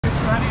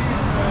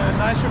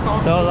Nice to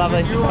talk So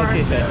lovely to talk to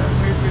you too.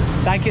 and, meet with you.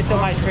 Thank you so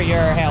much for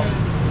your help.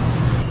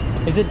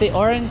 Is it the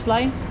orange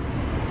line?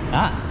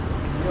 Ah.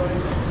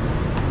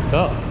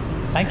 Oh,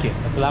 thank you.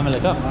 Assalamu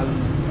alaikum.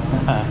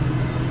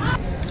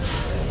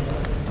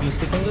 Do you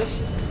speak English?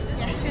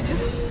 Yes, I do.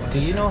 Do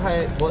you know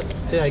how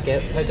do I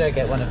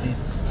get one of these?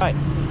 Right.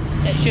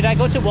 Should I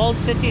go to Walled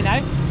City now?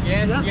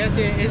 Yes. It's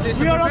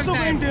We a are perfect also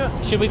time. going there.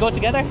 Should we go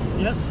together?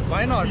 Yes.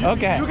 Why not?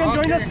 Okay. You can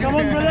join us. Come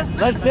on, brother.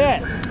 Let's do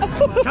it.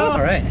 All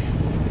right.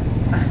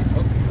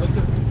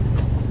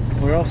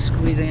 We're all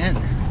squeezing in.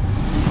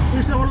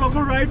 It's our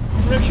local ride.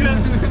 Rickshaw.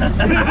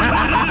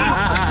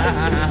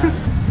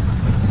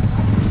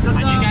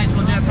 And you guys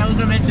will do a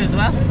pilgrimage as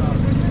well?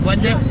 One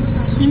day?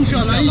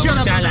 Inshallah.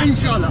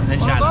 Inshallah.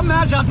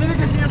 मैं शादी नहीं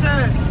करती है।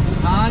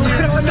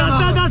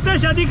 दास्ता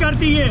शादी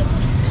करती है।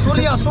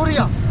 Surya.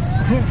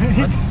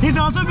 He's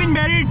also been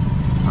married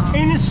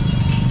in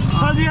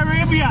Saudi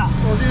Arabia.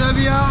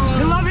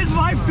 He loves his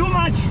wife too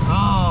much.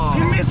 Oh.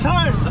 He miss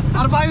her.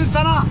 Her name is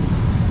Sana.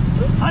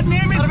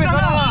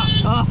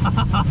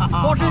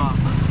 40.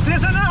 Say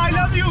Sana, I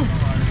love you.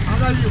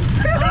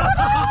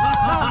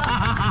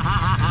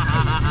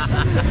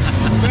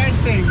 Best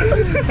thing.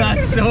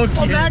 That's so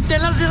cute. That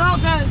Taylor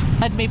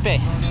Let me pay.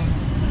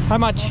 How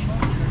much?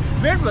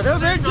 Wait, brother,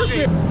 wait, just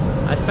wait.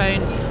 I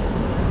found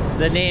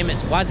the name,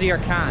 it's Wazir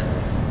Khan.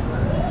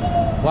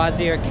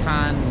 Wazir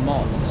Khan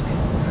Mosque.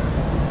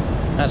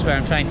 That's where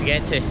I'm trying to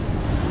get to.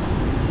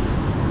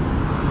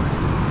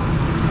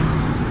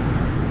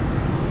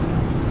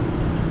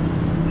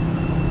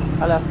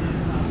 Hello.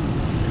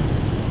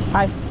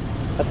 Hi.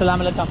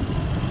 Assalamu alaikum.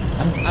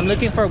 I'm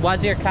looking for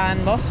Wazir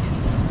Khan Mosque.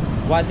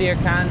 Wazir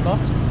Khan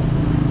Mosque.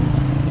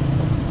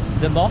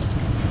 The mosque?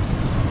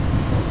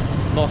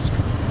 Mosque.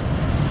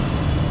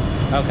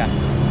 Okay.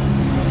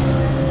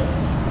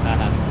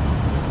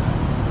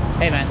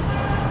 Hey man,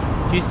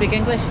 do you speak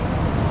English?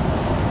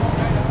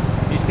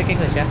 Do you speak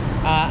English, yeah?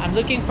 I'm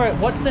looking for,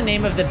 what's the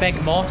name of the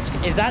big mosque?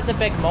 Is that the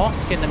big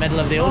mosque in the middle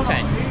of the old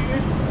town?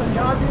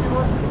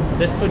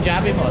 This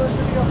Punjabi mosque?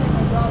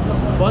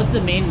 What's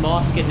the main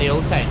mosque in the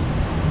old town?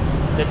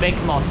 The big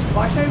mosque?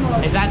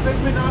 Is that?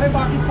 Lahore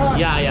Pakistan.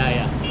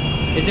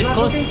 Yeah. Is it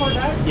close? Looking for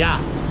that? Yeah.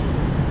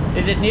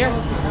 Is it near?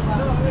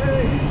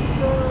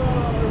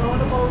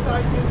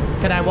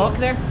 Can I walk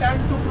there?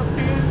 10 to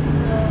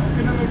 15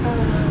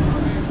 kilometers.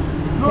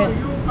 No, Ten-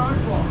 you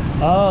can't walk.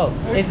 Oh,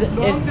 It's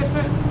long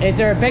distance. is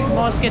there a big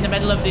mosque in the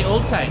middle of the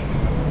old town?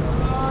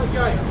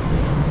 Yeah.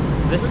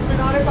 This?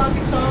 Lahore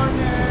Pakistan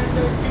and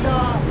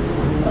Kila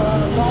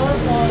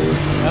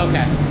Lahore.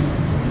 Okay.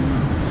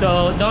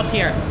 So not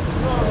here.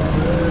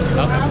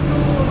 Okay.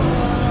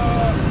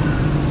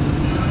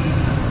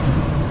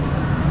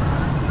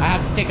 I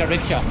have to take a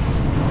rickshaw. You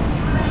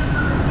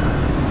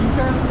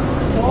can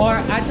walk Or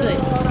actually,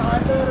 or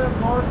either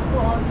go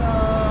on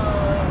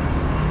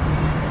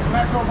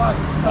metro bus.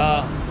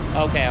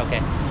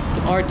 okay.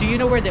 Or do you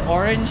know where the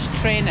orange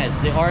train is?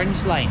 The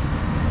orange line?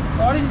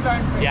 Orange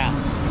line train. Yeah.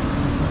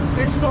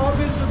 Its stop is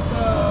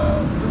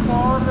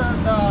before the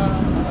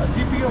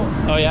GPO.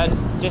 Oh yeah,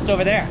 just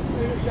over there.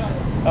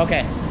 Yeah.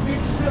 Okay.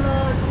 It's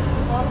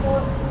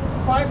almost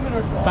 5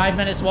 minutes walk. 5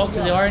 minutes walk to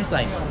the orange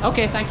line.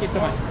 Okay, thank you so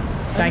much.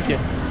 Thank you.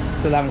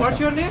 Assalamu What's alaikum.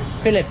 your name?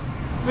 Philip,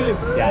 Philip.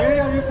 Yeah.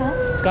 Where are you from?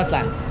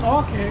 Scotland.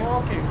 Okay.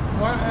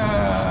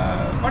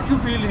 What you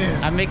feel here?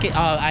 I'm making.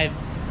 Oh,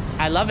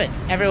 I love it.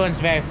 Everyone's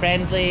very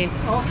friendly.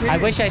 Okay. I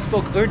wish I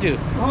spoke Urdu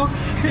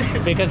Okay.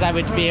 because I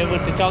would be able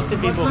to talk to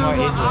people more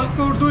easily.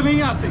 आपको उर्दू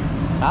नहीं आती?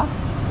 Huh?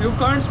 You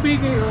can't speak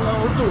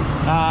Urdu.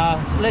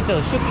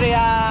 Little.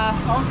 Shukriya.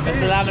 Okay.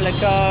 Assalamu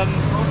alaikum.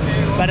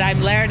 Okay. But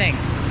I'm learning.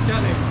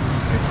 Chale.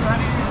 It's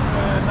very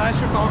nice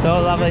to talk So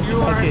lovely with to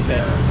talk to you and, too.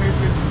 meet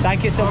with you. Thank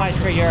you so much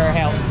for your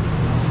help.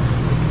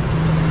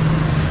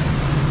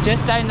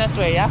 Just down this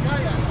way, yeah?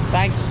 Yeah.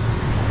 Thank.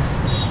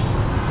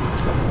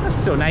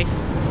 That's so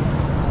nice.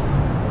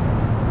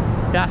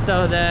 Yeah,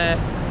 so the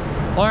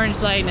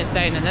orange line is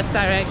down in this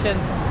direction.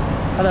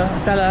 Hello,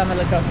 assalamu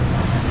alaikum.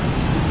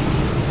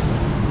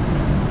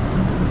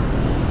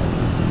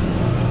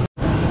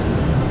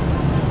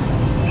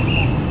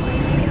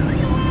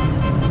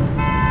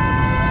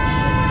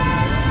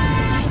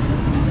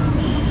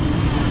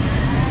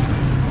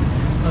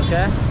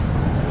 Okay.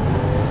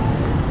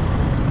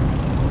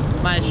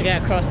 Managed to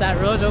get across that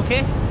road,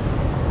 okay?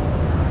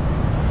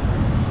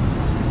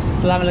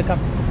 Assalamu alaikum.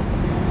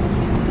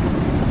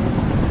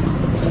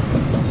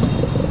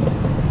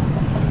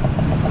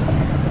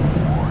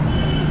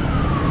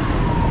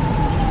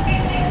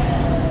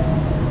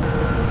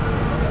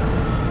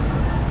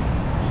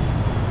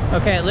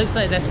 Okay, it looks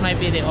like this might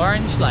be the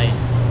orange line.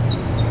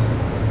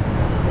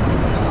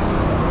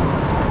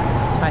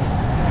 Hi.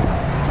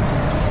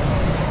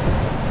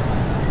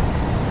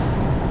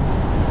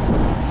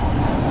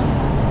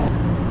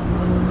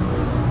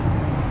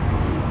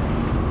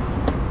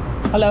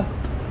 Hello.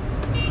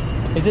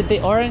 Is it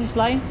the orange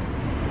line?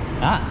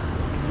 Ah.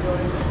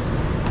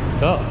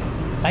 Oh,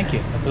 thank you.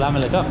 Assalamu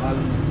alaikum.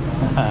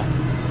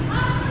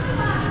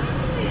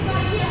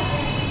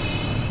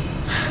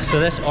 So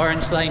this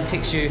orange line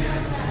takes you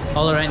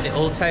all around the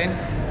old town,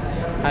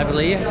 I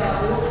believe.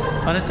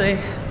 Honestly,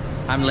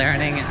 I'm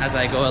learning as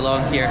I go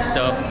along here,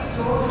 so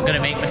I'm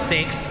gonna make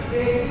mistakes,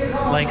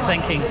 like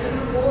thinking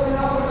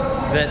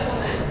that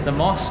the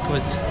mosque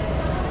was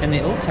in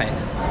the old town.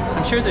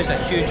 I'm sure there's a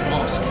huge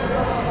mosque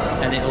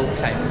in the old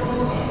town,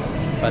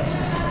 but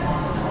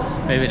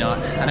maybe not.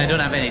 And I don't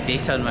have any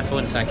data on my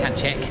phone, so I can't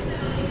check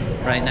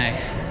right now.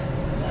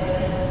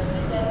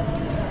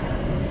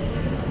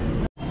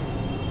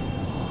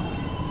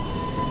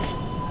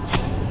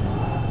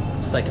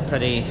 It's like a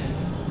pretty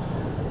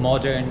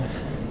modern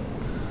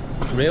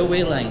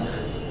railway line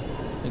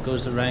that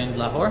goes around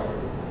Lahore.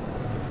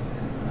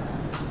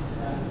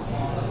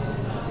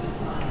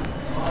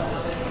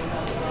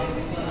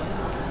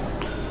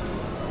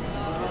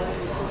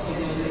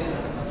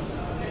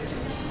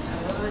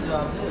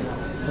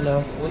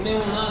 Hello.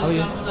 How are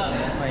you?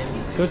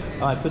 Fine. Good.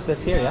 Oh, I put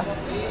this here, yeah?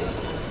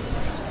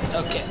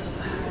 Okay.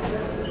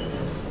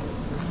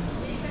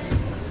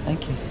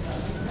 Thank you.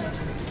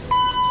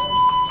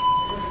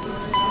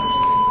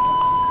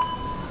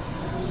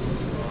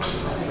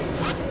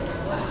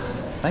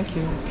 Thank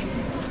you.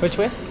 Which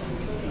way?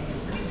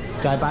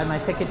 Do I buy my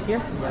ticket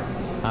here? Yes.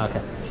 Ah,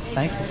 okay.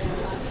 Thank you.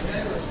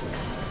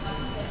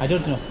 I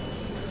don't know.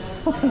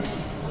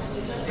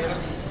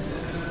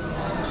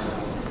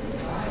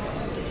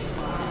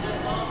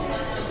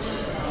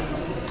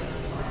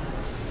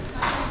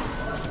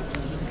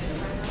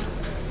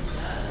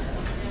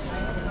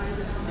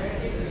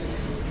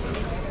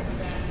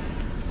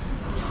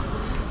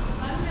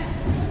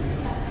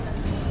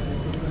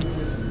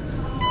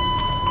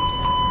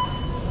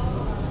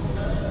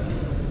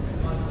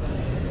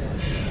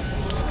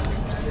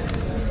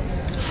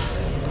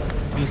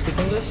 Do you speak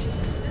English?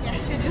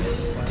 Yes, I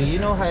do. Do you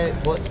know how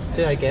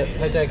do I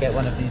get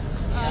one of these?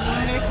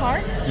 Another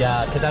card?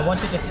 Yeah, because I want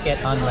to just get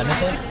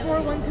unlimited. It's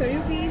for 130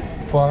 rupees.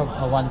 For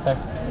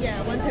 130.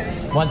 Yeah,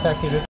 130.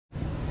 130 rupees.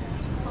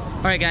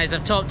 Alright guys,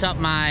 I've topped up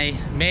my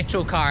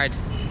metro card,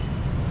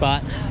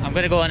 but I'm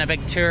going to go on a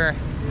big tour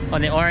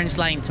on the Orange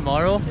Line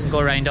tomorrow and go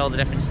around all the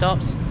different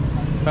stops.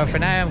 But for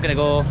now I'm going to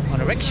go on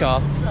a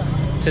rickshaw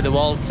to the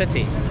walled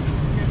city.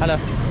 Hello.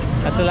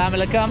 Assalamu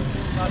alaikum.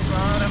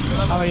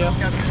 How are you?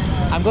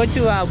 I'm going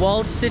to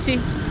walled city.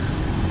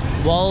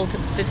 Walled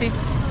city?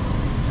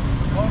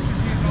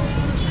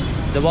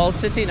 The walled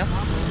city, no?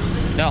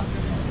 No.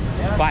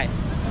 Why?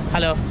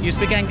 Hello, you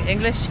speak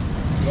English?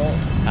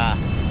 No.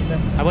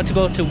 I want to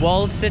go to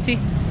walled city.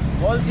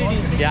 Walled city?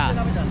 Yeah.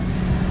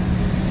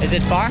 Is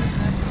it far?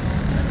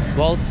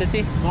 Walled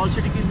city? Walled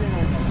city is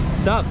in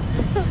Sup?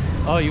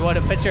 Oh, you want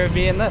a picture of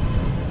me in this?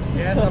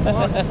 Yes, of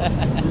course.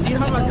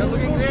 You're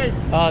looking great.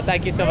 Oh,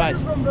 thank you so much. Where are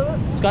you from, brother?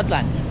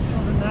 Scotland.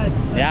 Nice.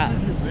 Yeah.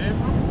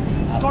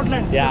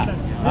 Scotland. Yeah.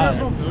 Scotland. Where are you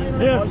from?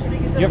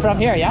 Here. You're from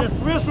here, yeah? Yes,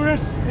 we're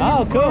students. in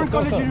Oh, cool, Government cool,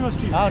 College cool.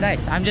 University. Oh,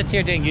 nice. I'm just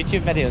here doing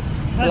YouTube videos.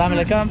 Nice Assalamu to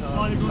meet you. alaikum.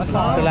 Walaikum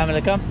assalam. Assalamu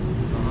alaikum.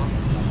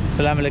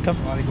 Assalamu alaikum.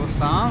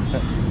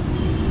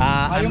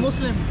 Are you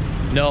Muslim?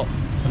 No,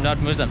 I'm not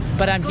Muslim.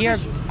 But I'm here.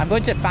 I'm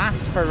going to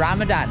fast for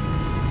Ramadan.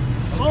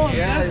 Oh,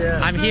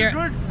 yes. I'm Very here.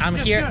 good. I'm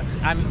Yes, here.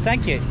 sir.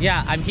 Thank you.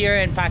 Yeah, I'm here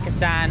in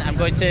Pakistan.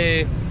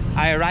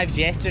 I arrived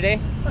yesterday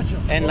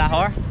in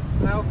Lahore.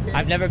 Okay.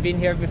 I've never been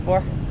here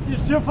before.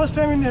 It's your first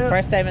time in here.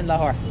 First time in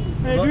Lahore.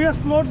 Do you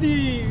explore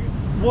the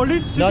walled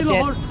city Not yet.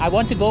 Lahore? I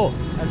want to go.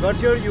 And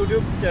what's your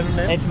YouTube channel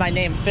name? It's my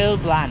name, Phil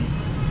Bland.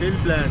 Phil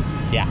Plan.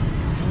 Yeah.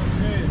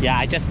 Yeah,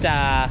 I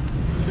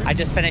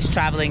just finished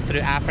traveling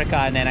through Africa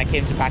and then I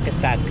came to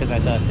Pakistan because I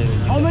thought to.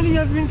 How many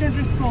have been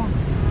countries from?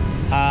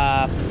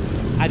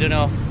 I don't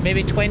know,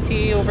 maybe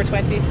 20, over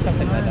 20,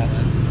 something like that.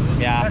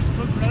 Yeah. That's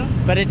good, brother.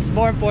 But it's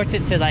more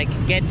important to like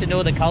get to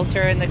know the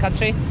culture in the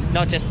country,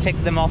 not just tick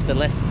them off the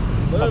list.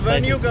 Well,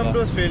 when you come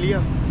to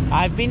Australia?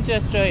 I've been to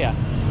Australia.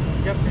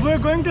 We're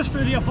going to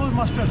Australia for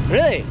masters.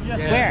 Really? Yes.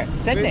 Where?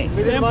 Sydney?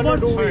 Within 1 or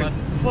 2 weeks.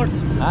 Perth.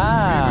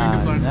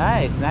 Ah,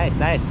 nice, nice,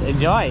 nice.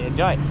 Enjoy,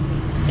 enjoy.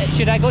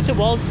 Should I go to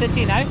walled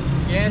city now?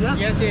 Yes.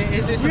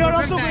 We are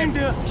also going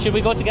there. Should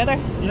we go together?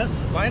 Yes.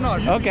 Why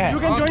not? Okay. You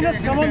can join us.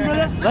 Come on,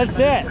 brother. Let's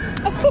do it.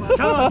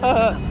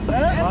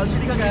 Wall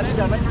City का कह रहे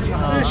जाना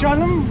है।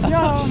 Shalom.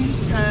 Yeah.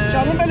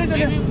 Shalom पहले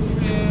चले.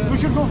 We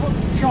should go for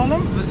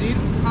Shalom.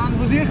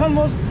 Wazir Khan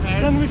Mosque.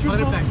 Then we should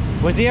go.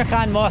 Wazir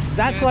Khan Mosque.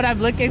 That's what I'm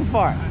looking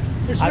for.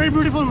 It's very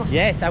beautiful.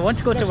 Yes, I want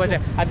to go to Wazir.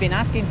 I've been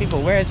asking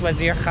people where is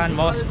Wazir Khan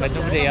Mosque, but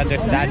nobody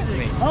understands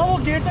me. हाँ वो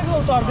gate तक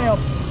उतार दें आप.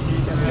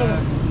 चलो.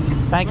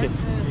 Thank you.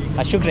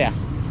 Shukriya.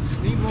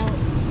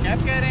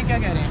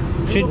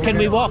 Can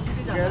we walk?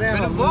 कह रहे हैं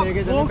हम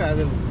लेके चलो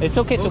पैदल। It's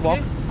okay to walk.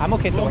 I'm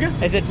okay to walk.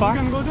 Okay. Is it far?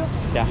 You can go there.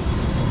 Yeah.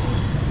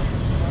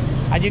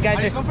 And you guys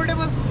Are you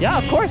comfortable? Yeah,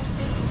 of course.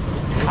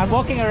 I'm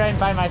walking around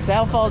by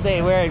myself all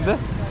day wearing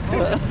this.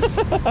 Yeah,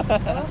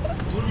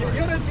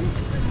 I think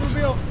it will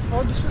be a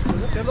far distance.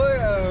 चलो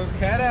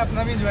खैर है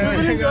अपना भी enjoy You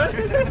will करेगा।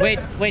 enjoy.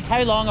 Wait,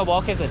 how long a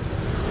walk is it?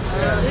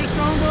 It's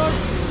around about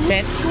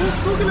 10?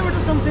 2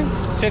 kilometers something.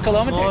 2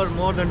 kilometers?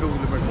 More than 2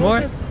 kilometers.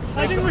 More?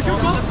 I think we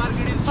should go.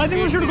 I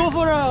think we should go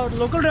for a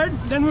local ride.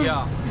 Then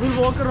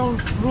we'll walk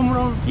around, roam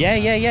around.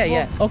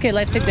 Yeah. Okay,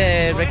 let's take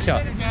the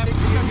rickshaw.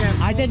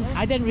 I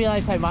didn't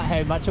realize how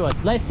much it was.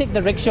 Let's take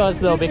the rickshaws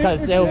though,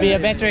 because it will be a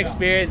better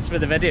experience for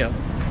the video.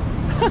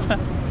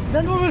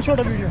 Then we will shoot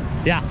a video.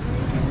 Yeah.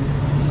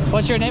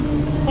 What's your name?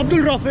 Abdul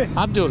Rafi.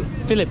 Abdul.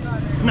 Philip.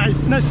 Nice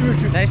to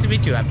meet you. Nice to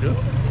meet you, Abdul.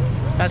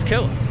 That's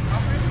cool.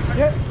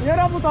 यार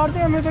आप उतारते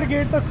हैं हमें इधर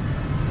gate तक,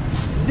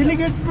 Delhi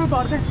gate पे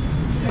उतारते हैं,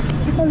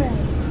 कितना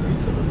लेंगे?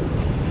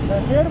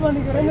 गेट बंद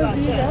करेंगे,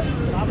 ठीक है?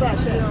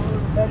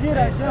 ये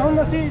रश है, हम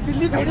ऐसे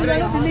दिल्ली थोड़ी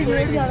जाना, दिल्ली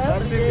गेट जाना है।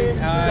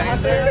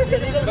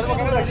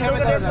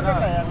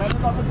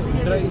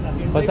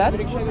 What's that?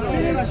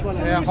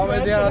 How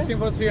they are asking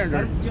for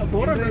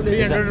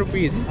 300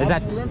 rupees. Is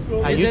that?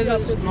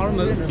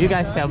 Normal. You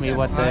guys tell me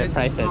what the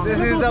price is. This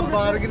is the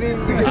bargaining.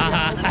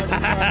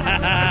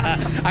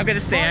 I'm gonna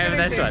stay out of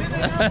this one.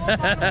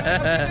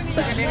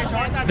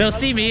 They'll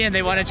see me and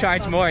they want to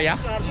charge more, yeah?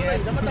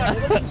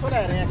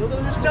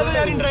 चलो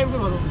यार in drive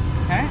करो।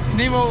 हैं?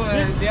 नहीं वो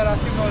they are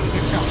asking for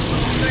rickshaw.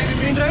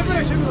 In drive पे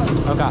rickshaw करो।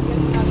 Okay.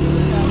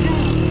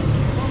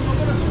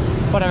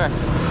 Whatever.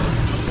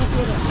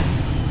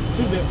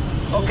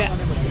 Okay.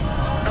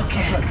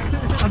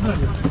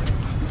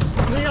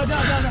 नहीं आजा।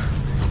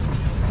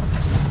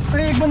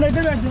 एक बंदा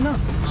इधर बैठ जाना।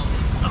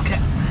 Okay.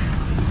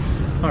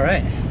 All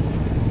right.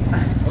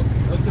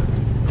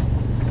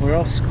 We're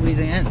all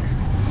squeezing in.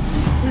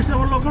 It's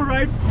our local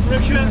ride,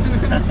 rickshaw.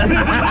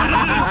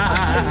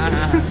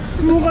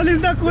 Mughal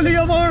is the coolie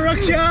of our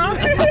rickshaw.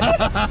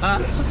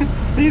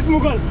 He's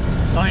Mughal.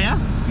 Oh yeah?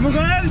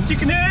 Mughal,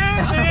 chikne,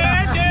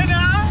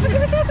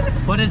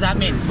 What does that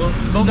mean?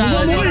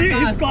 Mughal.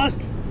 His caste.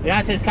 Yeah,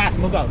 it's his caste,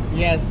 Mughal.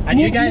 Yes. And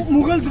you guys?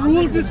 Mughals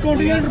rule this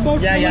continent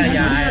about Yeah, I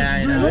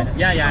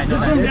know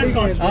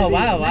that. Oh,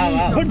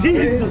 wow. But he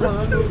is.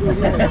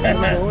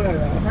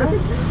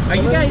 Are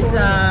you guys,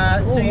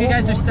 so you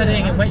guys are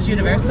studying at which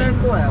university?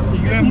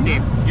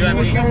 UMT.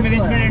 University of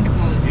Management and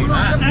Technology.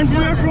 And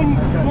we are from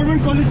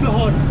Government College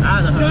Lahore.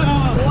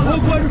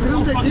 Lahore.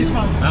 From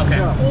Pakistan. Okay.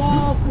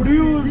 Do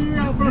you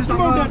listen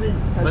about that?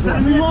 What's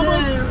that? Do you know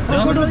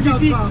about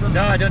GC?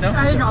 No, I don't know.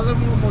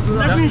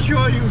 Let me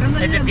show you.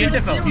 Is it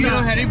beautiful? You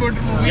know Harry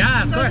Potter movie?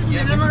 Yeah, of course.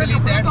 Yeah, basically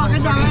that movie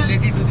is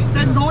related to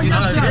this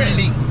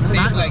building.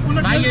 Same like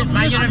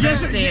My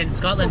university in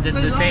Scotland is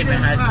the same. It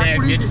has very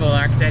beautiful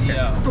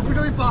architecture.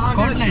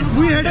 Scotland.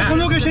 We had a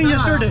collocation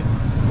yesterday.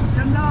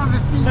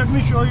 Let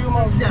me show you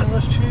my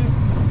university.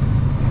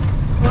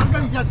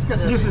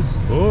 This is.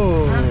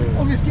 Oh.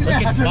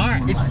 Look, it's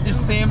smart. It's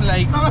same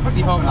like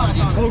the Hogwarts.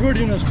 Hogwarts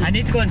University. I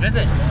need to go and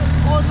visit.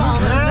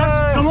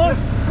 Yes, come on.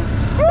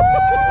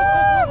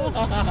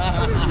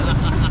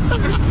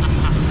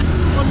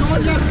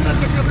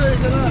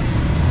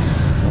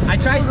 I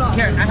tried.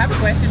 Here, I have a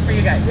question for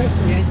you guys.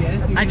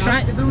 I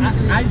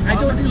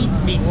don't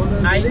eat meat.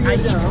 I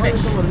eat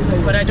fish,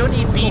 but I don't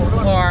eat beef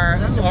or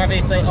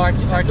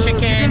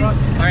chicken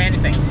or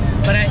anything.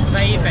 But I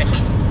eat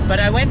fish. But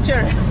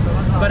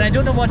I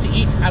don't know what to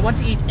eat. I want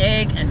to eat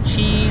egg and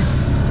cheese.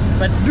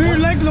 But Do you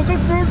like local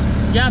food?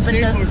 yeah, but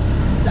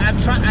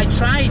I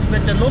tried,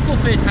 but the local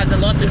food has a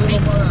lot of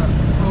meat.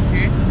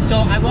 Okay. So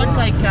I want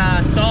like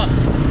sauce,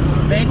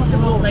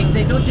 vegetable. Like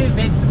they don't do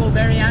vegetable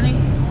biryani.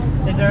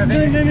 Is there a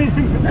vegetable?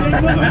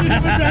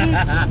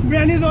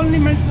 Biryani is only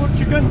meant for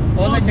chicken.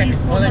 Only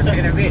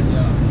chicken or beef.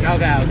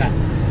 Okay.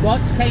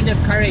 What kind of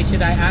curry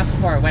should I ask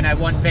for when I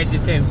want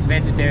vegetarian?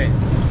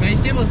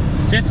 Vegetable.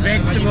 Just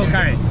vegetable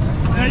curry.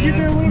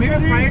 Vegetable Maybe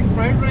curry.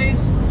 fried rice.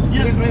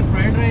 Yes.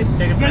 Fried rice.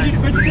 Chicken fried.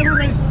 Vegetable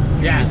rice.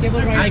 Yeah.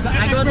 Vegetable rice.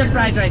 I got the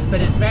fried rice,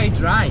 but it's very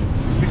dry.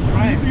 It's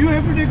fried. You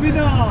have to take with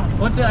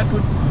What do I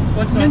put?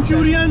 What sauce?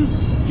 Manchurian,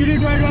 chili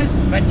fried rice.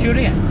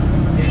 Manchurian.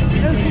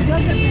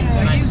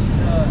 Chinese.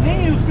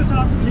 नहीं उसके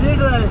साथ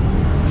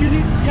chilli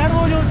यार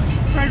वो जो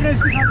fried rice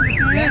के साथ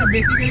लेते हैं यार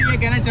बेसिकली ये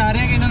कहना चाह रहे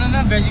हैं कि इन्होंने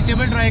ना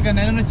वेजिटेबल ट्राई करना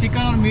है, इन्होंने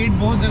चिकन और मीट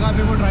बहुत जगह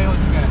पे वो ट्राई हो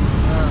चुका है।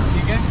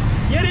 ठीक है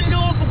यार इनके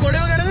वो पकोड़े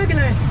वगैरह ना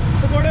खिलाएं,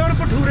 पकोड़े और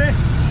bhature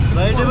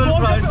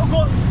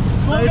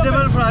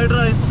vegetable fried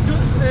rice.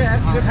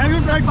 Have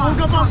you tried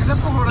golgappas?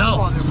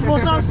 No.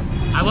 Samosas?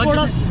 I want to.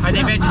 Are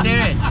they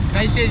vegetarian?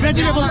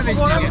 Vegetables. They're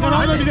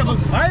all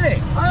vegetables. Are they?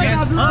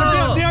 Yes.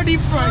 They are deep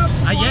fried.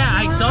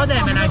 Yeah, I saw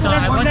them and I thought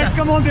I want Let's to.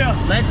 come on there.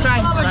 Let's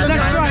try.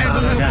 Let's try.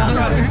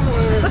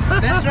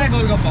 Let's try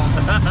golgappa.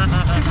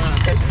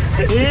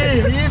 He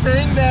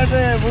saying that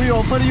we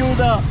offer you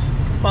the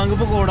pang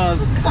pakoras.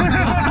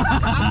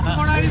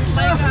 Pakoda is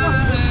like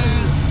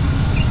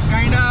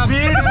kind of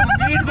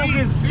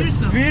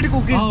Weed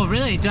cookies. Oh,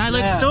 really? Do I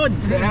look stoned?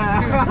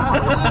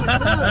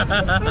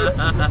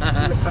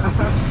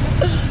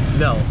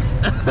 No.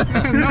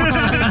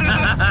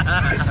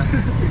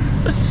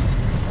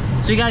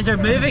 So you guys are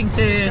moving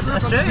to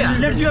Australia?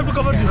 Let's you have to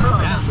cover this.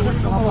 Yeah. Let's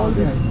cover all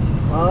this.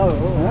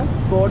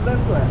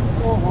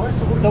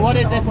 So what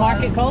is this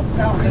market called?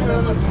 This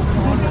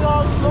is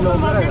all local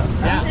market.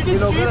 Yeah. It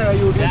is cheap.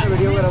 Yeah.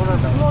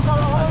 Clothes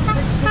are all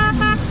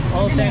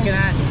All second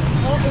hand.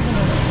 all second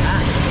hand.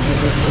 Ah.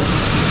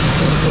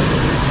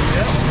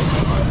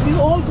 These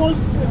all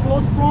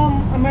clothes from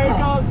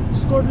America,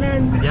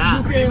 Scotland, Yeah.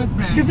 UK,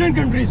 different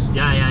countries.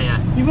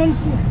 Yeah. Even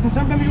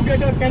sometimes you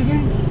get a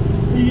Calvin,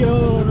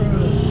 your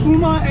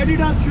Puma,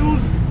 Adidas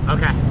shoes.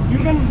 Okay. You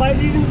can buy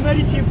these in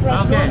very cheap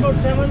price, Okay. around about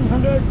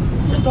 700,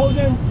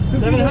 2000,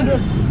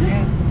 1500.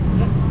 Yeah.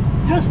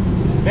 Just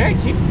Very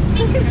cheap.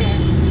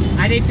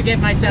 I need to get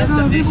myself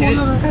some new shoes.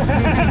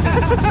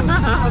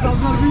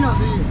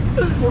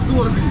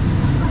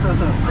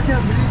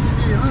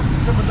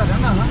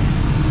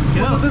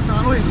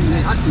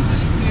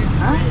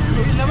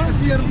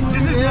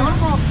 This is 11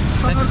 Pro.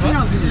 This is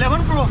what?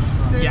 11 Pro.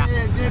 Yeah.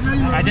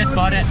 I just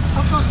bought it.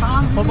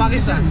 For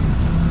Pakistan.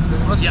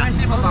 Yeah.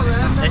 Especially for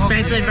Pakistan.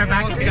 Especially for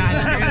Pakistan.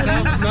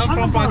 Not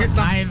from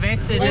Pakistan. I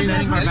invested in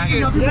this for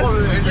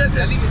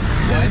Pakistan.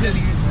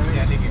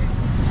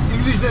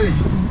 English ਦੇ ਵਿੱਚ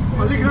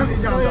ਲਿਖਣਾ ਨਹੀਂ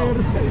ਜਾਣਦਾ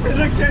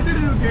कहते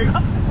रुकेगा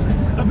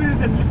अभी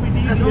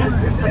PT ਅਸੀਂ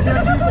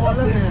ਅੱਗੇ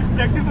ਬੋਲਦੇ ਨੇ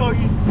प्रैक्टिस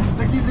होगी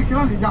ਲੇਕਿਨ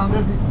ਲਿਖਣਾ ਨਹੀਂ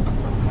ਜਾਣਦੇ ਸੀ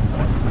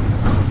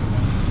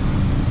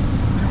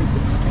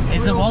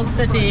Is the walled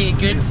city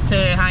good to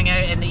hang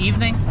out in the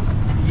evening?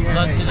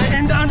 Lots to do?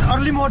 in the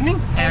early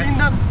morning or in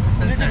the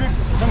Sunset.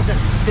 sunset.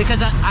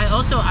 Because I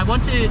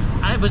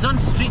was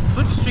on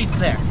Food Street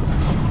there.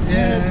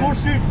 Fourth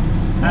Street.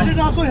 This is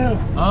also here.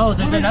 Oh,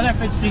 there's another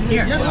Food Street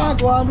here. Yes,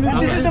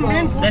 and this is the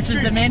main Fourth This is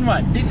Street. the main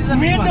one. This is the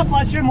Near main the one.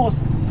 Pache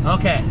Mosque.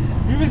 Okay.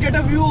 You will get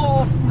a view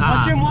of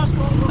Pache Mosque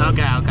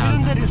Okay.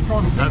 within the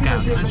restaurant. Okay.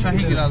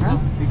 Shahi Giral.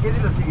 ਫਿੱਕੇ ਦੀ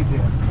ਲੱਸੀ ਕਿੱਥੇ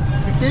ਆ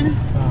ਫਿੱਕੇ ਦੀ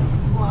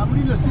ਉਹ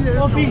ਆਪਣੀ ਲੱਸੀ ਹੈ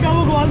और फीका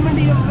वो गोल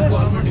मंडी है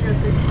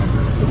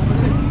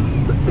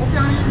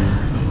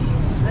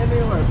ਨਹੀਂ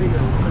ਨਹੀਂ ਹੋਇਆ ਠੀਕ ਹੈ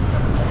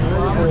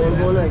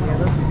ਬੋਲ ਹੈਗੇ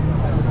ਨਾ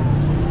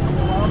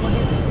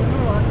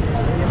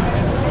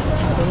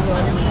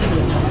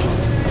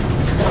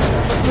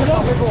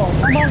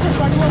I'm also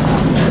starting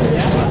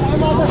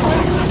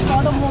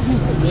start of walking.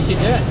 We should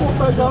do it.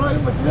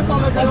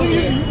 I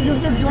think you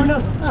should join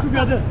us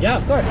together. Yeah,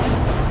 of course.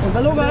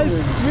 Hello guys,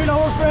 meet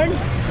our friend.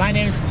 My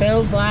name's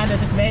Phil Bland. I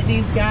just met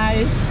these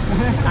guys.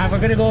 And we're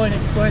going to go and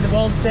explore the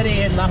walled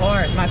city in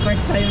Lahore. It's my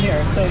first time here.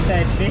 I'm so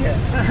excited to be here.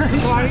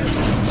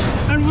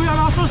 And we are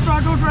also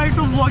start to try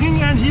to vlogging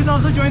and he's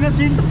also joined us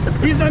in.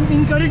 He's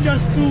encouraged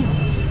us to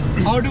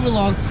How to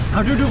vlog?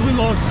 how to do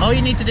vlog. All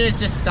you need to do is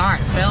just start.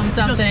 Film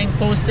something,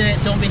 post it.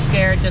 Don't be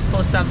scared. Just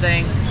post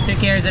something. Who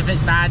cares if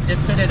it's bad?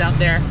 Just put it up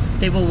there.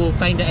 People will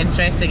find it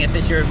interesting if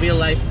it's your real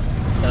life.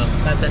 So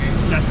that's it.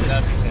 That's it.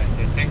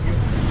 Thank you.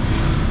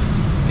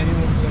 Any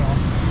more to off?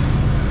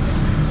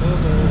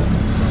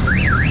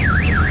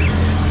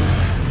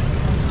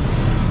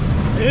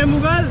 Hey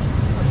Mughal.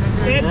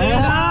 Hey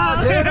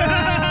Deda.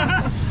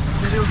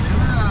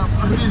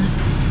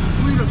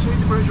 ਪੂਰੀ ਰਕਸ਼ੇ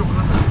ਚ ਬੜੇ ਸ਼ੌਕ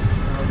ਨਾਲ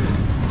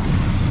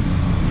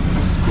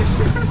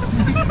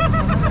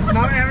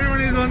Now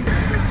everyone is on.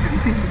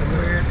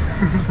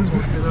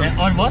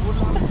 On what?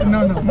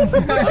 No.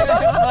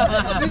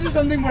 This is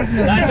something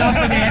personal. That's not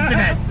for the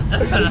internet.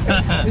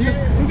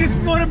 This is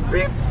for a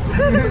beep.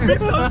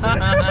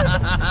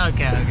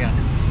 Okay.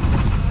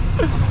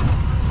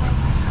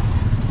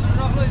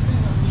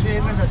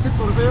 ਸ਼ੇਰ ਨੇ ਵੈਸੇ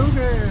ਤੁਰ ਪਏ ਹੋ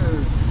ਕਿ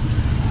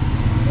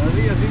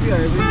ਅਸੀਂ ਵੀ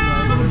ਆਏ ਵੀ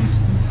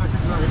ਅਸੀਂ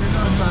ਡਰਾਈਵਰ ਨੇ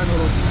ਨਾਲ ਤਾਂ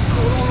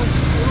ਉਹਨੂੰ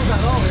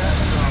ਜ਼ਿਆਦਾ ਹੋ ਗਿਆ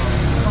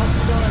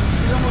ਬਾਕੀ ਦਾ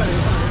ਕਿਹੜਾ ਹੋਇਆ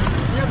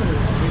ਇਹ ਬਰੇ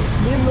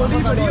ये नोटी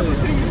बड़ी है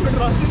उसकी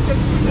रास्ते के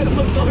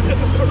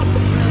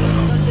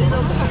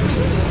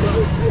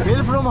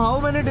Bill, from how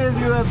many days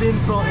you have been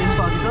in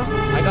Pakistan?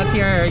 I got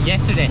here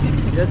yesterday.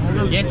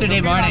 Yesterday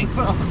morning.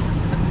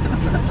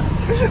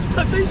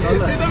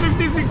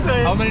 56 है.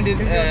 How many days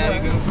you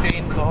going to stay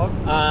in Lahore?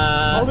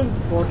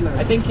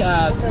 I think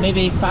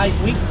maybe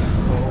 5 weeks.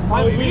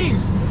 5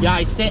 weeks. Yeah,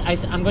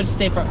 I'm going to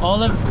stay for all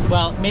of.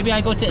 Well, maybe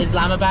I go to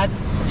Islamabad.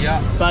 Yeah.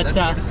 But, that's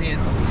good to see it.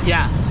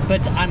 Yeah,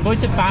 but I'm going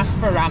to fast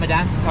for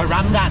Ramadan or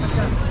Ramzan.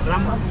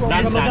 Ramzan.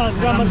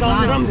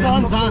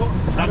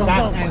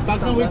 In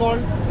Pakistan we call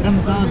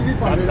Ramzan.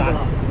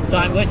 So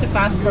I'm going to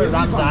fast for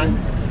Ramzan,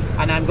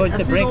 and I'm going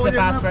to break the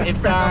fast for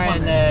iftar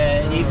in the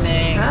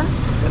evening,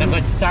 and I'm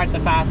going to start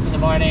the fast in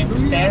the morning for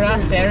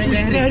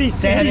Sehri.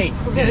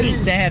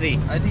 Sehri.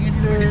 I think it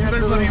will be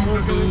difficult for him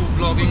to do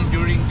vlogging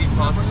during the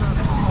fast.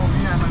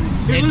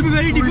 It will be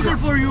very difficult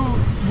for you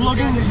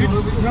vlogging with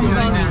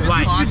Ramadan.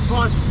 Why? With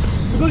fast.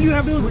 Because you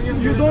have to,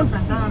 you don't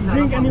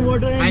drink any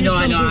water. And I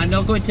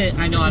know. eat something.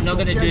 I'm not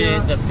going to do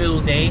the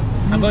full day.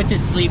 I'm going to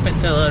sleep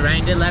until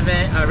around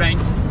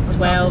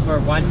 12 or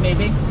 1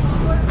 maybe,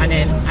 and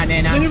then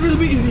Then it will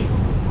be easy.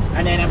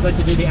 I'm going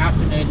to do the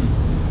afternoon,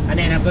 and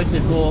then I'm going to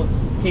go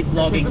keep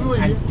vlogging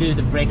and do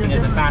the breaking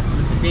of the fast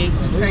with the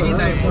dates. Second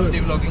time,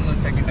 mostly vlogging on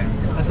second time.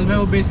 असल में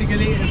वो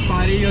basically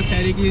इफ्तारी और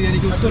सहरी की यानी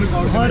कि उसको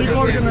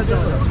record करना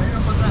चाहता हूँ.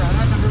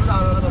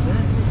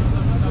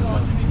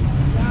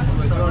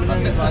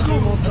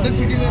 Other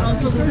cities are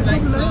also good,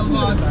 like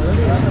Islamabad.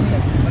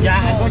 Yeah,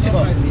 I'm going to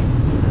go.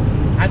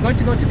 I'm going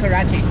to go to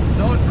Karachi.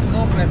 No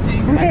Karachi.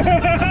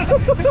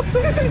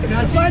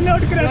 Why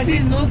not Karachi Karachi?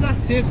 is not a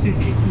safe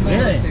city.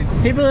 Really?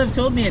 People have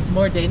told me it's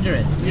more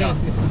dangerous. Yes,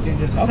 it's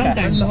dangerous. Okay.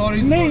 Sometimes Lahore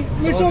is. No,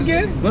 it's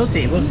okay. We'll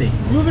see. We'll see.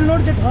 You will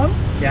not get harmed.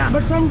 Yeah.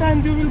 But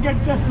sometimes you will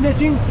get just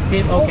snatching.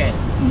 Okay.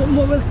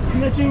 Mobile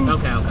snatching.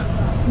 Okay. Okay.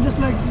 Just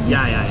like.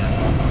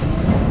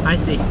 Yeah. I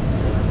see.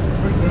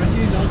 But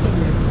Karachi is also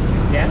good.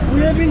 Yeah.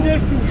 We have been there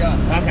too.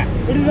 Yeah. Okay.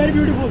 It is very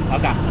beautiful.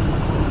 Okay.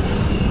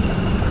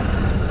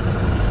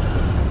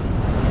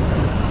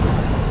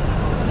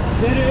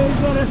 There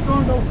is a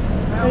restaurant of.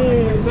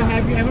 So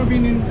have you ever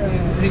been in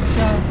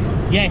Rickshaw?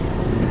 Yes.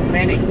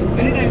 Many.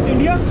 Many times.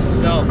 India?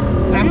 No.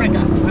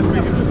 Africa.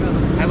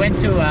 I went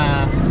to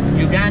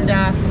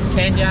Uganda,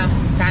 Kenya,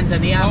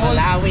 Tanzania,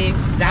 Malawi,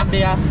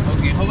 Zambia.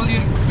 Okay. How was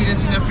your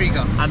experience in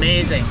Africa?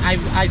 Amazing.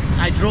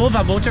 I drove a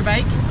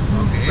motorbike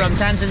from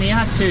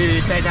Tanzania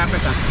to South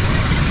Africa.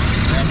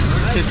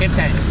 To Cape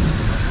Town.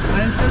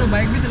 ऐसे तो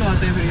bike भी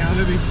चलवाते हैं फिर यहाँ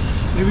पे भी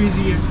ये भी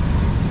easy है.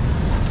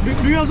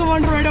 Do you also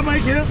want to ride a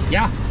bike here?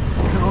 Yeah.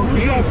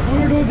 Okay. Sure. We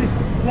will do this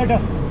later.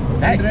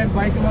 Nice.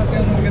 Bike चलाते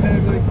हैं लोग कहते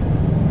हैं कोई.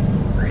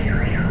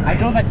 I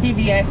drove a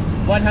TVS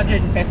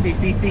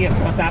 150cc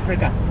across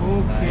Africa.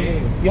 Okay.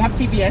 You have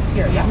TVS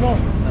here, yeah? No,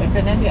 It's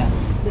in India.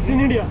 it's in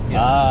India.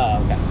 Ah,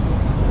 okay.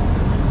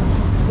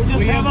 We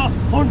just have a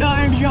Honda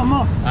and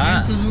Yamaha.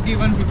 And Suzuki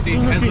 150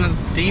 as well.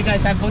 Do you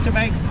guys have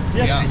motorbikes?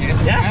 Yes.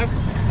 Yeah?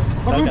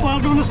 But we Okay.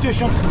 parked on the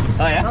station.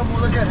 Oh yeah?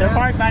 They're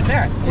parked back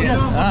there. Yes.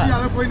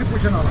 Ah. ਕੋਈ ਨਹੀਂ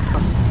ਪੁੱਛਣ ਵਾਲਾ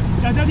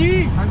ਚਾਚਾ ਜੀ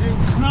ਹਾਂਜੀ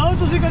ਸੁਣਾਓ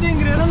ਤੁਸੀਂ ਕਦੀ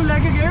ਅੰਗਰੇਜ਼ਾਂ ਨੂੰ ਲੈ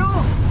ਕੇ ਗਏ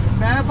ਹੋ?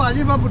 ਮੈਂ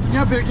ਭਾਜੀ ਮੈਂ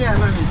ਦੁਨੀਆ ਫਿਰ ਕੇ ਆਇਆ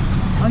ਮੈਂ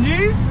ਹਾਂਜੀ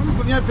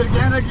ਦੁਨੀਆ ਫਿਰ ਕੇ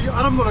ਆਇਆ ਕਿ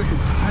ਅਰਬ ਮੁਲਕ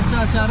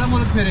अच्छा सारा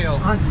मुल्क फिरे हो.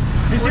 ਹਾਂਜੀ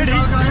He said he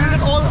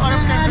visited all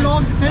Arab countries.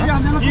 ਲੋਕ ਜਿੱਥੇ ਵੀ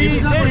ਆਉਂਦੇ ਨੇ He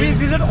said he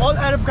visited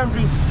all Arab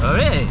countries. Oh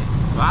really?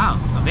 Wow,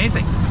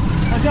 amazing.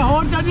 ਅੱਛਾ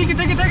ਹੋਰ ਚਾਚੀ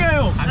ਕਿੱਥੇ ਕਿੱਥੇ ਗਏ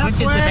ਹੋ? And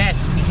which is the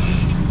best?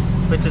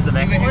 Which is the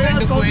best? He went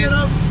to Kuwait,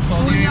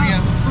 Saudi Arabia.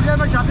 ਕੁੜੀਆਂ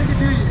ਮੈਂ ਸ਼ਾਦੀ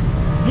ਕੀਤੀ ਹੋਈ ਹੈ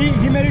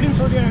He married in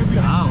Saudi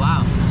Arabia. Oh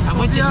wow. And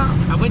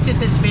which is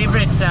his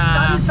favorite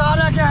 40 ਸਾਲ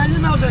ਆ ਕੇ ਆਇਆ ਜੀ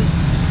ਮੈਂ ਉੱਥੇ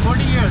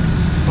 40 years.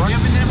 You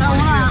have been there for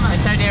 40 years.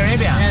 in Saudi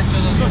Arabia? Yes,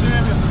 Saudi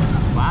Arabia.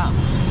 Wow.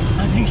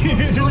 I think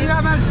Surya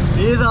ਮੈਂ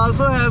He is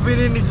also have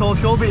been in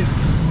showbiz.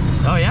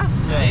 Oh yeah?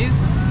 Yeah, he's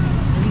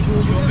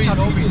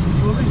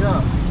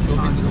showbiz.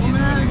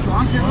 ਮੈਂ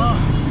ਜਵਾਨ ਸੇ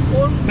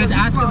But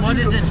ask him what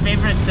is his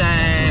favorite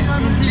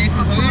Place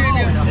in Saudi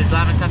Arabia.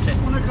 Islamic country?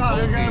 ਉਹਨੇ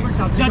ਘਰ ਗਿਆ ਮੈਂ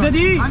ਸ਼ਾਦੀ ਚਾਚਾ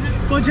ਜੀ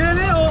ਪੁੱਛ ਰਹੇ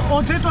ਨੇ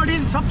ਉੱਥੇ ਤੁਹਾਡੀ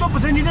ਸਭ ਤੋਂ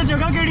ਪਸੰਦੀਦਾ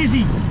ਜਗ੍ਹਾ ਕਿਹੜੀ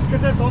ਸੀ?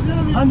 ਕਿਤੇ ਸੌਦੀ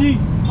ਨਾ ਵੀ ਹਾਂਜੀ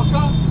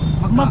ਪੱਕਾ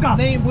ਮੱਕਾ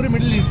नहीं पूरे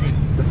मिडिल ईस्ट में.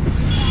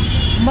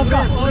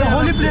 ਮੱਕਾ the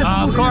holy place Oh,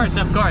 of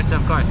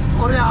course.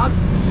 ਔਰ ਰਿਆਜ਼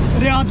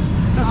Riyadh,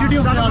 the city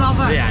of ਦਾਰੂ Riyadh.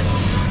 ਖਲਾਫਾ ਹੈ Yeah.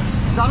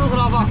 ਦਾਰੂ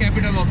ਖਲਾਫਾ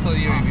Capital of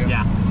Saudi Arabia.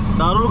 Yeah.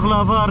 Darul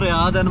Khulafa,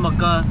 Riyadh and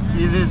Mecca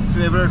is his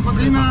favorite.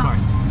 Madina Of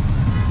course.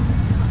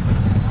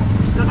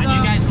 And you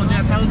guys will do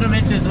a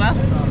pilgrimage as well?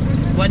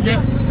 One day?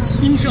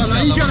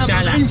 Inshallah.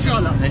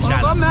 Inshallah.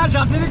 ਉਹ ਮੈਂ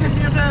ਸ਼ਾਦੀ ਵੀ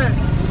ਕੀਤੀ ਤੇ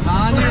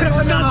हाँ जी.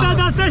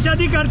 ਦੱਸਦਾ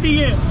ਸ਼ਾਦੀ ਕਰਤੀ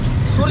ਹੈ.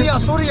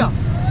 Surya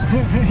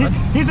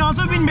He's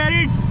also been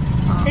married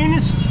in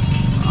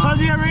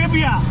Saudi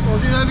Arabia.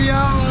 ਸੌਦੀ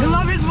Arabia He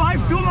loves his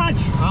wife too much.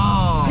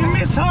 Oh. He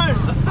miss her.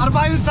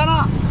 40 سنه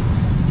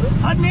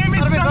Her name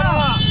is 40 Sana.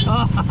 سنه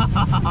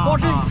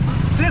 40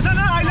 Say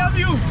Sana, I love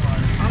you.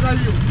 I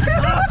love you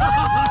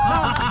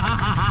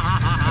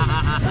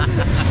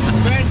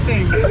Best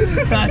thing.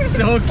 That's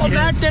so ਉਹ cute.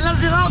 ਮੈਂ tailor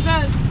ਸੀ ਨਾ ਉੱਥੇ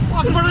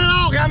ਉਹ ਬੜਾ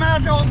ਹੋ ਗਿਆ ਮੈਂ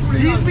ਤੇ ਉਹ ਕੁੜੀ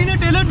He's been a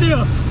tailor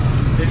there.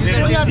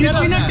 He's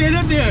been a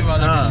tailor there.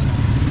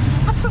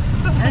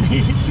 And he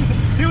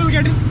will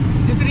get it.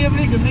 जितनी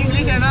अपनी गंदी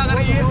इंग्लिश है ना अगर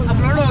ये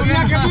अपलोड हो ਮੈਂ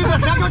गया ਕਹਿੰਦੀ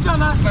ਬੱਚਾ ਕਿਉਂ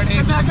ਚਾਹਦਾ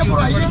ਮੈਂ ਕਿ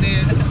ਪੜਾਈ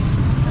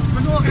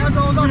ਮੈਨੂੰ ਹੋ ਗਿਆ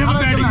ਤਾਂ ਉਹਦਾ We have a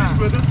bad English,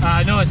 brother.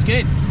 No, it's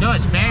good. No,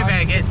 it's very,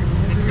 very good.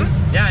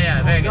 Yeah,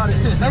 very good.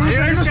 I'm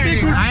trying to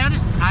speak good. I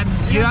understand.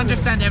 You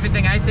understand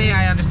everything I say.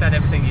 I understand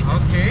everything you say.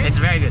 Okay.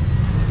 It's very good.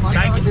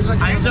 Thank you.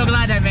 I'm so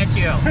glad I met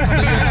you.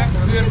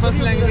 So your first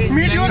language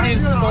Meet your-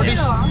 is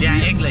Scottish.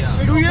 Yeah, English.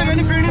 Do you have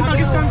any friend in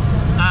Pakistan?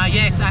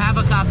 Yes, I have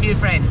a few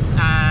friends.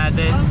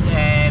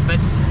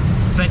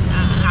 But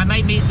I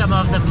might meet some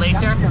of them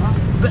later.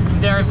 But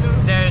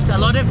there's a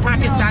lot of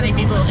Pakistani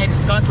people in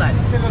Scotland.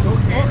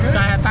 So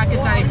I have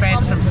Pakistani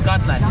friends from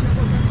Scotland.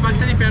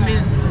 Pakistani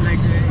families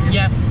like.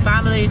 Yeah,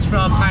 families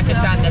from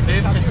Pakistan that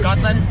moved to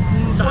Scotland.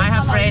 So I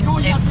have friends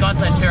in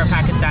Scotland who are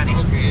Pakistani.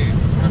 Okay.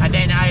 And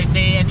then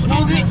they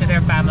introduced me to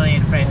their family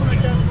and friends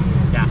here.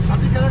 Yeah.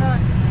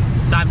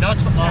 So I'm not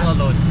all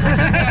alone.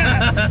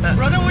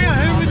 Brother, we are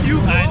here with you.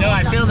 I know,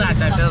 I feel that.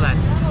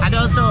 And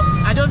also,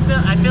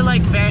 I feel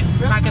like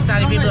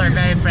Pakistani people are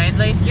very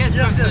friendly. Yes,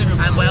 Pakistani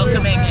people. And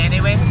welcoming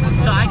anyway.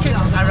 So I could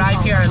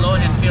arrive here alone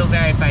and feel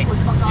very fine.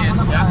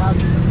 Yes. Yeah.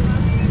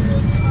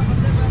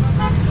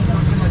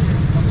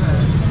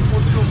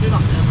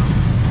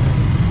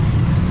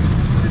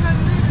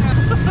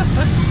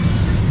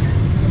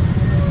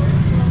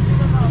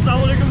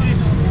 Assalamualaikum ji.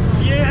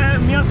 ये है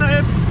मियाँ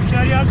साहब,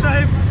 शहरियार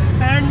साहब,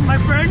 and my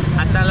friend,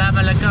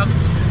 Assalamu alaikum.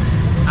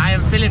 I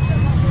am Philip,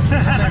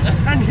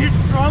 and he's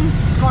from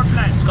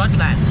Scotland.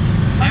 Scotland.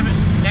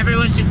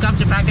 Everyone should come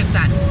to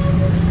Pakistan.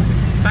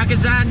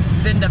 Pakistan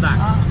Zindabad.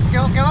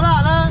 क्या वाला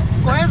हाल है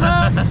कोयस है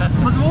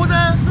मजबूत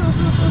है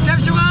क्या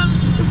शुगर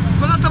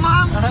बोला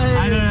तमाम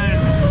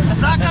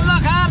जज़ाकल्लाह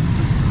खैर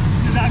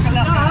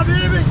जज़ाकल्लाह या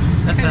हबीबी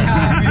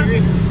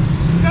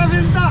क्या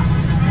फिरता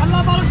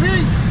अल्लाह बारक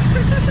फीक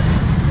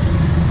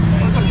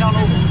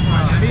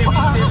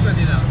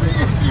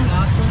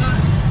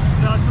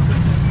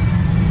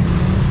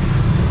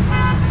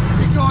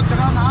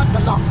जगह ना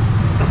गला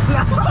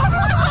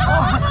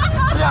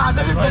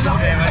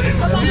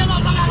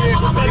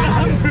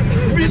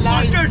Mean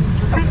bastard.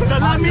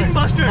 Does that mean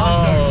bastard?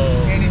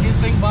 And he's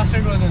saying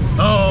bastard brothers.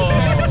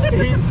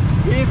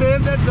 He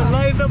says that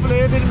Allah is the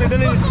place in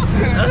Middle East.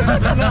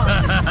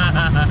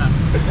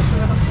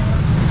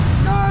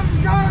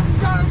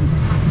 Come.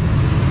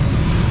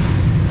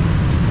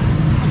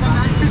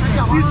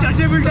 This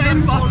charger will die in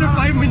after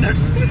 5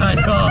 minutes. I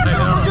know.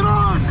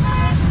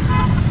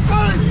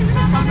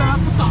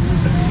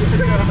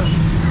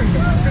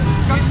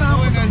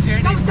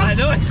 I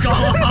know it's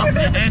gone off.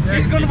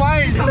 He's gone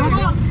wild.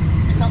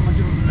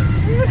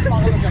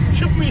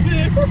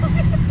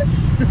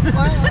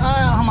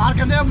 हमारे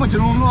कहते हैं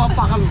मजनून लो आप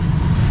पागल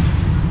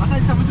आता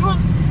इतना मजनून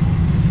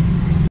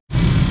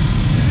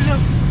This is a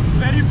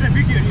very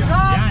traffic area.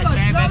 Yeah, it's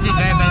very busy,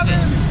 very busy.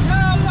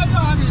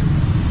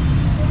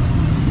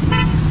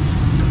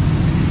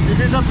 It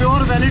is the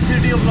pure valid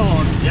city of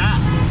Lahore. Yeah.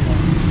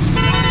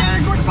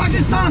 Good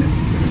Pakistan.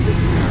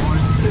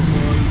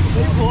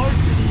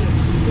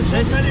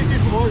 This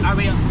are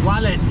we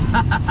wallet?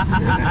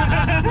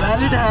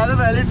 Valid है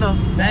valid ना.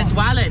 That's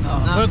wallet.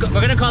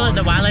 We're gonna call it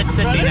the wallet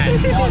city now.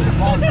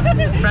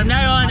 From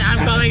now on, I'm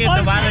calling it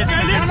the wallet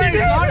city.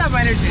 It's not a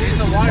valid city, it's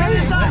a wallet.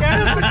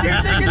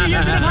 खेलने के लिए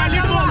सिर्फ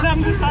valid बोल रहे हम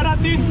सारा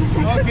दिन.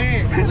 Okay.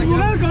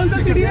 Rural कौन सा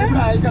city है?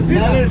 Valid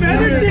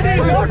city,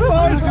 not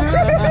wall.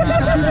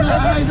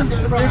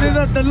 It is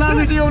the Dalla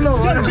city of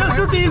Lahore. Just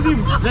to tease him.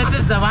 This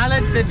is the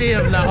wallet city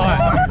of Lahore.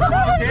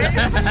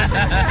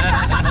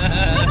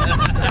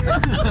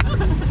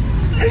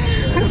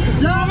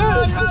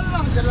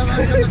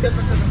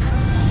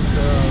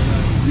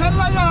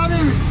 يلا يا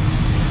حبيبي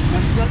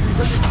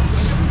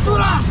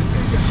بسرعة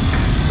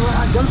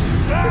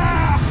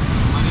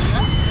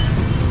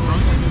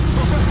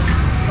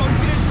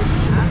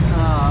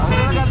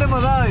कहते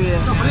मजा आ गया.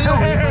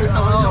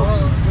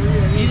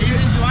 He's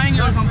enjoying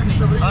your company.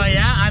 Oh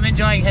yeah, I'm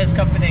enjoying his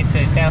company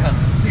too. Tell him.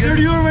 Dude,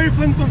 you are very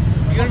fun.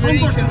 You're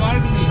wearing shalwar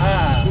kameez.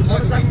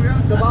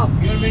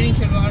 You're wearing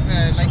shalwar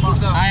like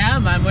kurta. I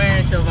am. I'm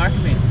wearing shalwar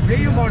kameez. Where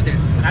you bought it?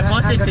 I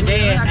bought it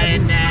today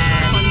in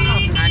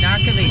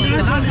Anarkali.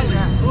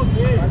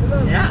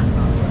 Yeah.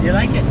 You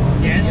like it?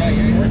 Yes.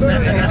 It's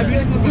a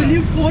beautiful We color.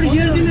 lived 4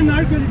 years in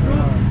Anarkali, bro.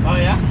 Oh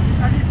yeah.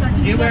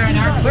 You wear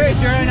Anarkali? Where is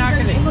your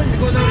Anarkali?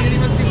 Because our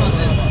university was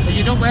there. But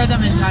you don't wear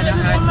them at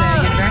university.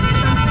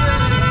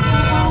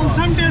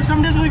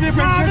 Some days we wear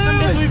pant shirt, some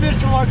days we wear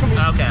shalwar kameez.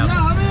 Okay. يا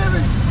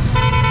حبيبي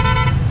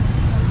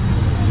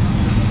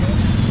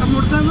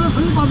motorcycle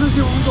free पाते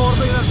से उन तौर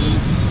पे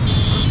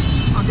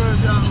अगर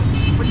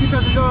 25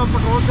 पैसे जो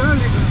petrol है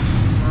litre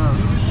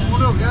वो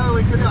हो गया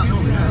वही करे हो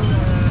गया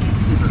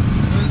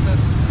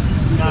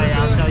Oh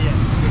yeah, I'll tell you.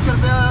 1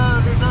 रुपया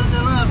लीटर जो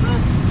है अपने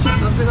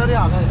 70 रुपए का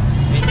आ गया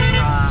It's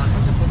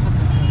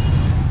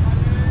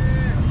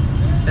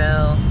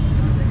Phil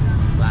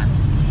Flat.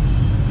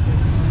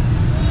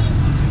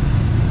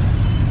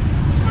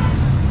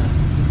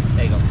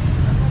 There you go.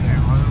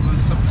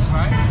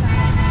 Subscribe.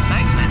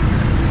 Thanks, man.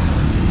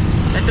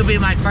 This will be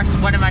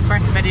one of my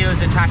first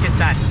videos in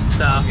Pakistan.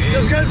 So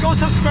Just guys go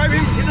subscribe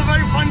him. He's a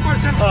very fun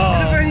person.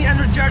 He's a very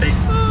energetic.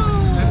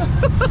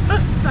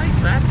 thanks,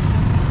 man.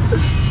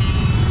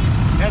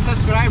 Yeah,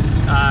 subscribe.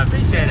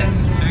 Appreciate it.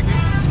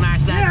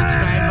 Smash that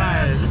subscribe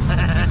button.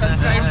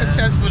 Subscribe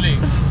successfully.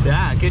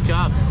 Yeah, good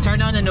job.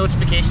 Turn on the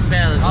notification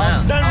bell as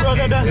well. Done,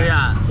 brother, done.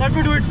 Yeah. Let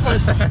me do it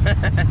first.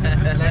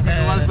 Let me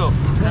do also.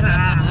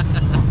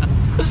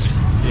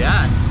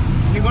 Yes.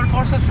 You got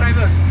 4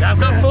 subscribers. I've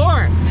got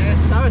 4. Yes.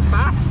 That was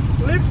fast.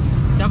 Lips.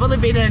 I've only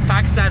been in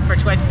Pakistan for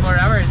 24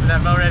 hours and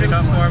I've already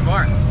got 4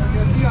 more.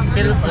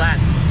 Phil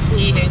Bland.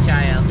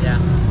 E-H-I-L, yeah.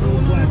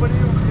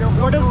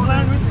 What does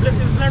bland mean?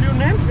 Is bland your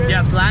name?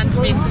 Yeah, bland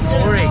means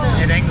boring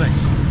in English.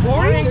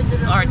 Boring?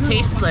 Or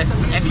tasteless.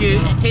 If you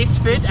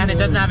taste food and it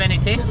doesn't have any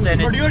taste, then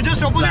it's But you're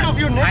just opposite bland. of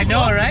your name. I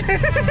know, bro. right?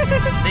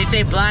 They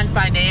say bland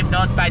by name,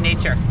 not by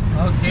nature.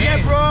 Okay. Yeah,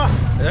 bro.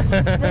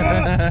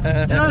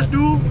 Just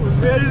do.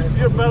 Where is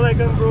your bell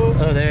icon, bro?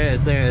 Oh, there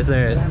is.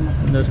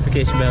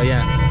 Notification bell,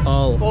 yeah.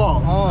 All.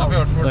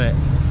 Wait.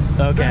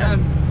 Okay.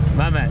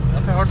 My man.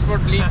 Okay, hotspot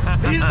please.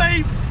 He's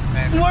my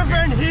poor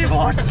friend. He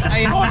watches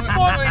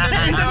hotspot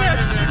internet.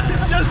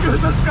 Just to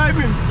subscribe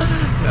him.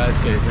 That's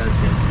good.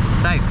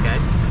 Thanks,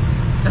 guys.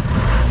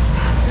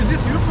 Is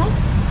this you, bro?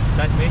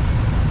 That's me.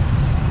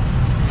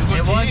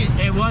 You got changed.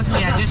 It was me.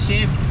 I just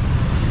shaved.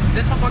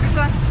 Just for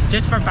Pakistan?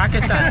 Just for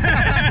Pakistan.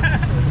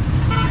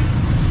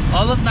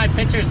 All of my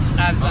pictures,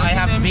 I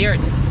have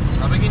beard.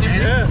 Yeah. We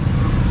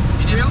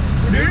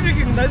didn't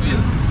recognize you.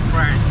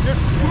 Right. You're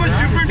too much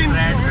different in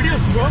your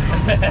videos, bro.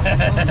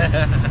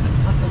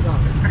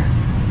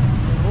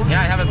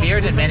 Yeah, I have a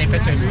beard in many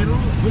pictures. You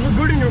look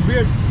good in your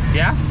beard.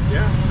 Yeah?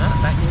 Yeah. No,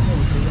 thanks.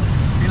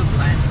 Feel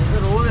bland.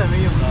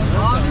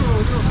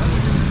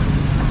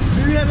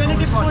 Do you have any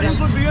tips for him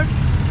for beard?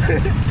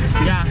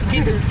 Yeah,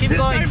 keep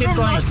going, keep going.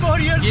 Last 4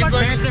 years, Keep but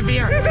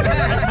persevere.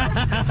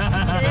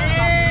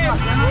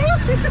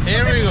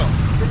 Here we go.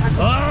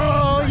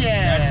 Oh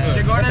yeah.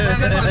 You got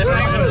another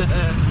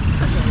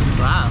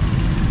Wow.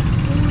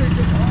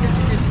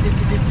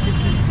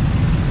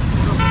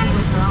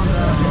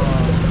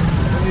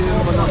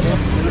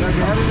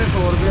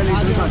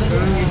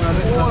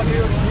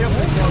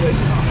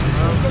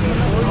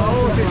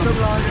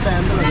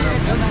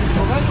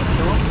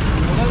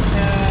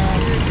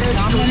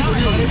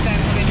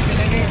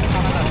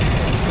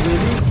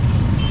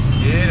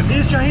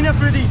 He's Shaheen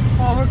Afridi,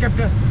 our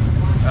captain.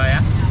 Oh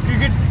yeah?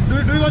 Cricket. Do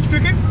you watch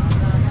cricket?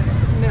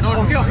 No.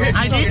 Okay, okay.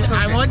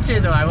 I want to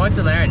though. I want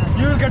to learn.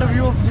 You will get a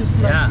view of this.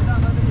 Yeah.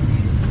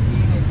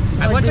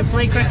 I want to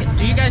play cricket.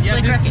 Do you guys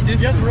play cricket?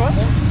 Yes, bro.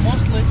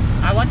 Mostly.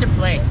 I want to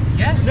play.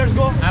 Yes. Let's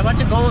go. I want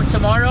to go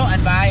tomorrow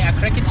and buy a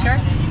cricket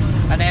shirt,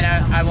 and then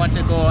I want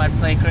to go and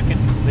play cricket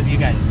with you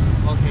guys.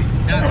 Okay.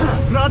 Done.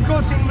 रात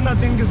को scene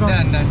बनाते हैं इनके साथ.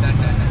 Done.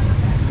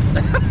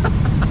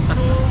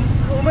 तो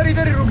उमर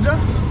इधर ही रुक जा.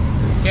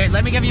 Here,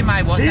 let me give you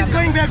my WhatsApp. He's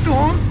going back to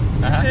home.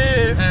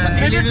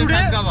 Maybe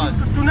today,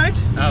 tonight,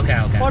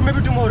 Okay. or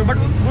maybe tomorrow. But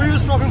we will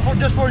stop him for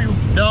just for you.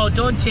 No,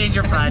 don't change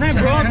your plans.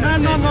 No, bro.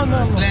 No.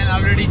 Plan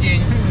already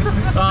changed.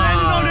 Plan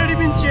has already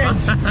been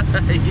changed.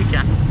 You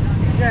guys.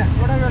 Yeah.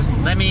 What are you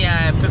asking? Let me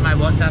put my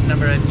WhatsApp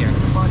number in here.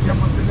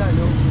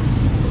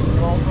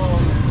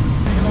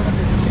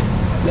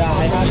 Yeah,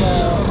 I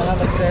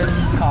have a SIM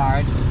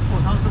card.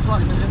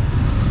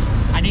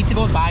 I need to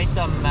go buy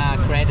some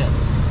credit,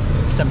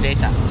 some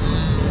data.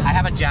 I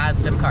have a Jazz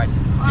SIM card.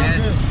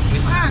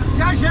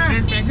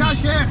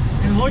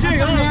 हो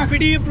जाएगा.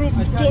 PDF proof.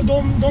 दो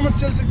मत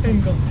चल सकते हैं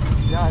इनका.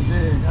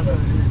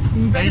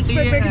 Package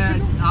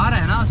आ रहा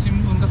है ना सिम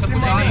उनका सब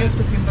कुछ नहीं है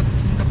उसका सिम का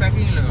उनका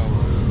पैकेज नहीं लगा हुआ.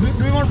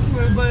 Do you want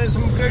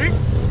some credit?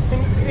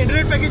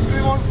 Internet package? Do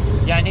you want?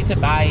 Yeah, I need to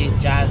buy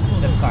Jazz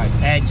SIM card.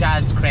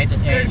 Jazz credit.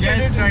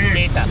 Jazz credit.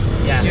 Data.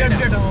 Yeah.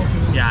 Data.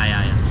 Okay.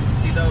 Yeah.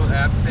 सीधा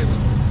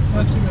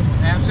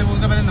ऐप से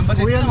बोलता पहले number.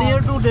 We are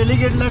near to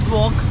delegate. Let's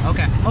walk.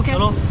 Okay.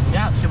 Hello.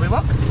 Yeah, should we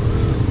walk?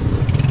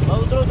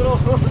 उतरो.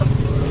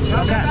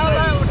 Okay.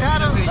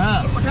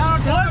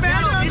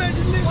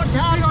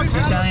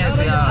 He's telling us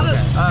to go.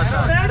 Okay. Oh,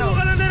 sorry.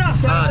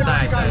 Oh,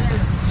 sorry.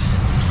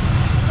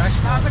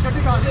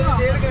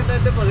 डेढ़ घंटे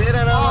से फंसे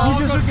रहना.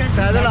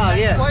 पैदल आ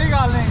गया. कोई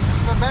गल नहीं.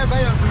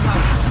 भाई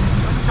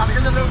छड़ के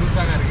चलो.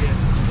 गुस्सा कर गया.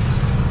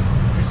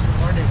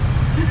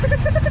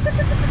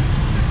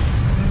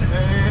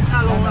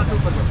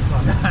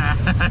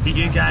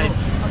 You guys,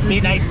 be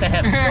nice to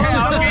him.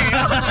 Okay.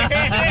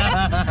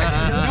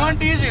 Don't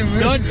tease him.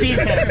 Don't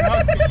tease him.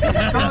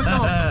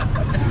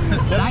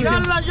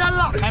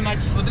 Yalla. How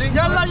much?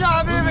 Yalla ya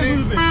habibi.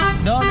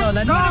 No,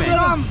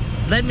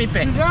 let me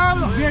pay.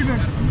 Yalla.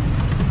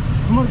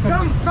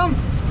 Come.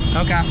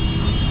 Okay.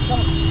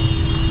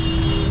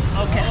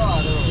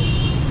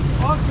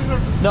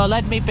 No,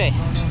 let me pay.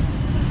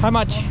 How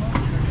much?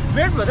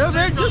 Wait, brother.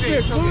 Wait. Just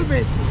wait. Who will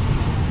pay?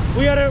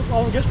 We are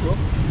our guest, bro.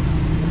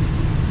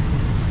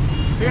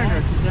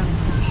 300.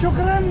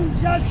 Shukran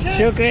ya sheikh.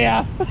 Shukriya.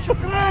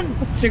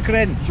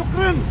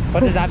 Shukran.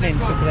 What does that mean?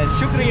 Shukran.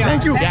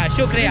 Thank you. Yeah,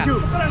 shukriya.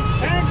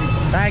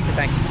 Thank you.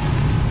 Thank you.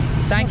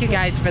 Thank you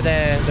guys for the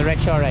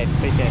rickshaw ride.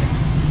 Appreciate it.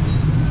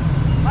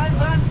 My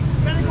friend,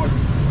 very good.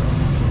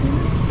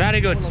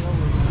 Very good.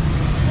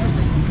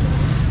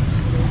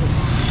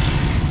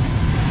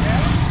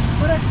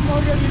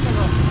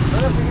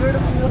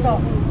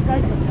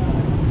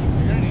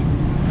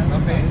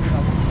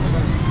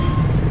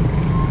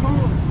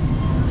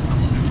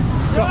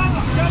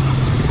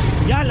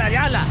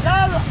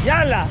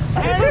 Yalla.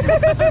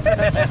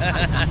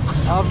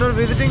 After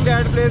visiting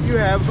that place, you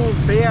have to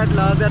say at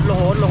last that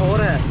Lahore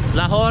है.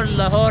 Lahore.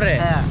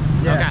 Yeah.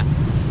 Okay.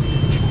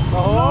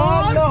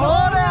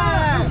 Lahore है.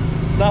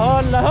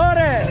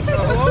 Lahore.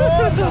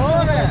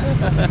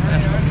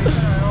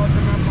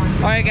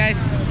 Alright guys,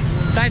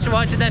 thanks for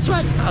watching this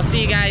one. I'll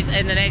see you guys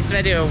in the next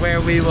video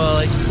where we will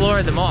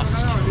explore the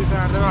mosque.